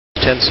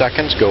10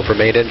 seconds. Go for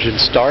main engine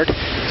start.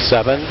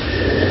 7,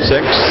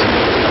 6,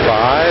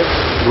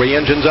 5. 3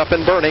 engines up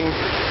and burning.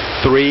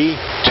 3,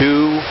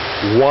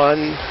 2,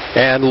 1.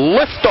 And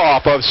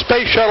liftoff of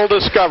Space Shuttle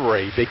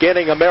Discovery,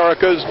 beginning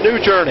America's new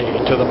journey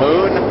to the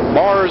moon,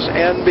 Mars,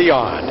 and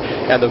beyond.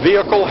 And the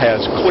vehicle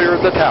has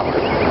cleared the tower.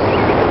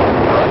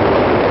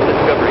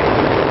 Discovery.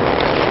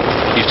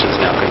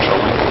 Houston's now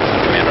controlling.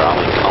 Commander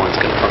Eileen Collins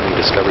confirming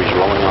Discovery's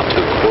rolling onto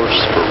a course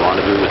for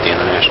rendezvous with the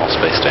International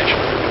Space Station.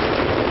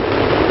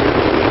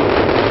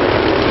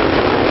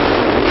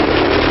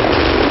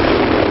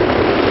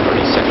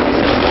 30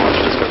 seconds since launch,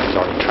 Discovery's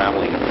already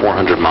traveling at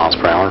 400 miles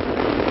per hour.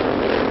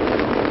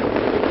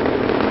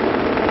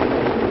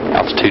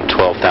 Altitude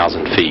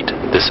 12,000 feet.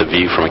 This is a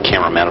view from a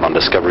camera mounted on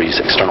Discovery's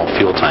external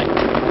fuel tank.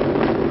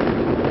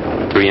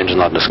 3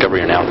 engines on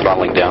Discovery are now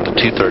throttling down to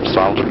 2/3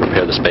 throttle to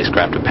prepare the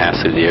spacecraft to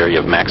pass through the area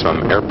of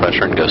maximum air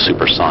pressure and go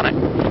supersonic.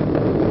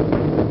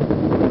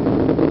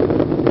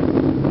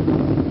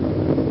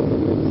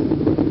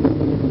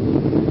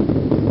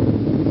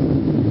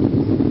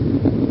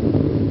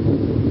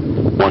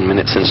 One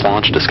minute since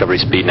launch, Discovery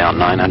speed now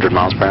 900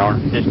 miles per hour.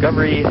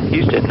 Discovery,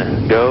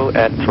 Houston, go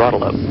at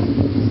throttle up.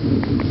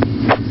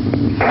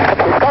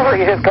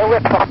 Discovery is go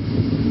at throttle.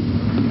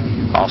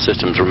 All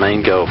systems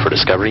remain go for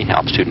Discovery.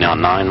 Altitude now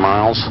 9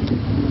 miles,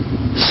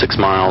 6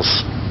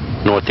 miles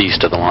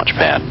northeast of the launch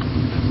pad.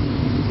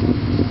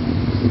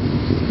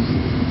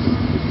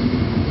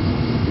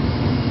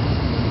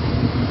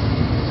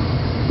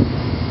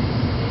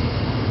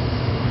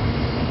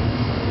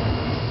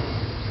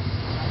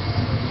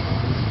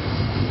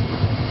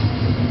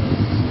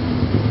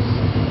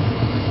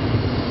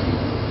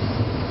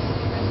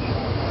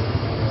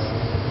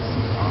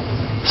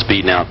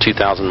 Speed now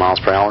 2,000 miles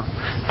per hour.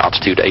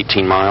 Altitude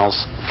 18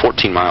 miles,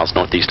 14 miles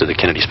northeast of the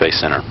Kennedy Space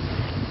Center.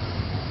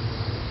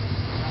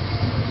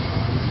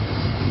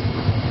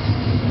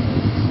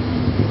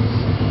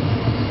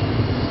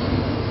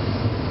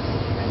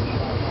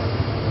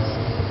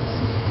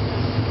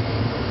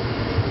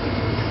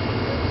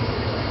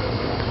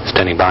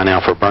 Standing by now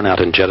for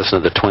burnout and jettison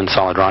of the twin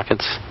solid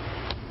rockets.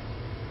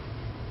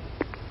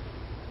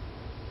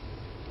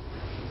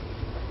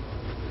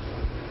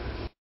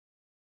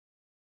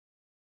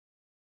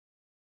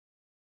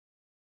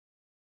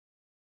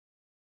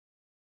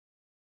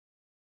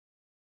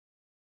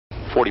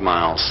 .40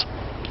 miles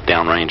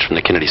downrange from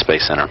the Kennedy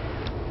Space Center.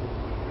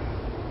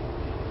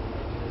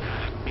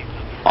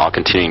 All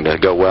continuing to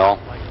go well.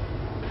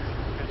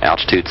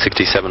 Altitude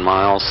 67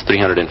 miles,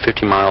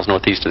 350 miles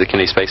northeast of the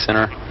Kennedy Space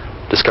Center.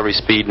 Discovery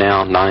speed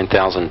now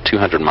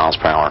 9,200 miles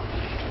per hour.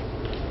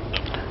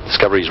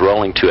 Discovery's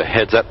rolling to a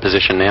heads-up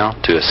position now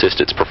to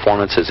assist its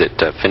performance as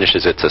it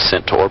finishes its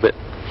ascent to orbit.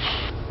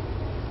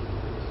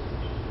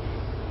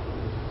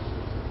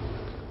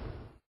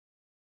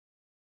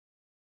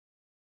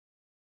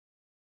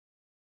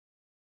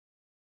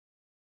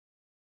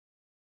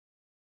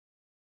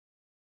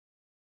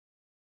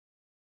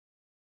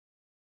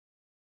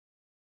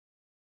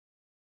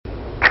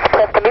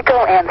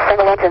 And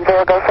single engine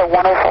 0 goes to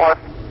 104.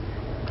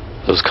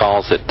 Those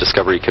calls that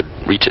Discovery could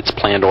reach its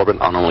planned orbit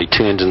on only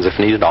 2 engines if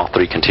needed. All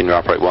 3 continue to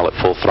operate well at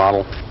full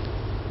throttle.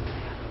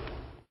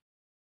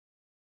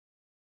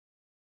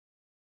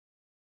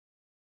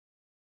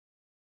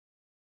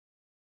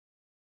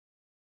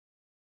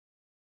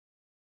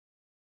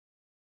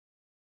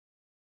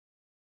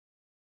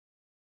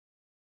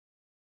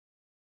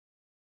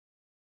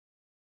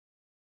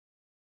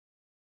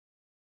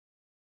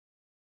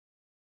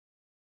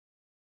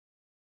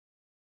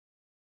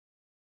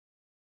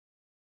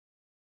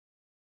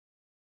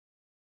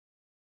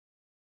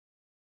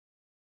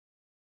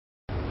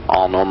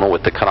 All normal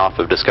with the cutoff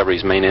of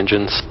Discovery's main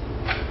engines.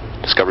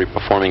 Discovery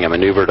performing a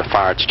maneuver to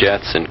fire its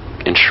jets and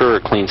ensure a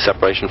clean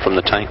separation from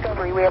the tank.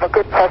 Discovery, we have a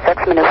good plus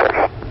X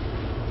maneuver.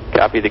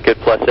 Copy the good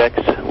plus X.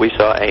 We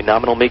saw a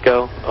nominal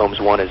MECO.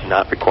 Ohms 1 is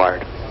not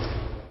required.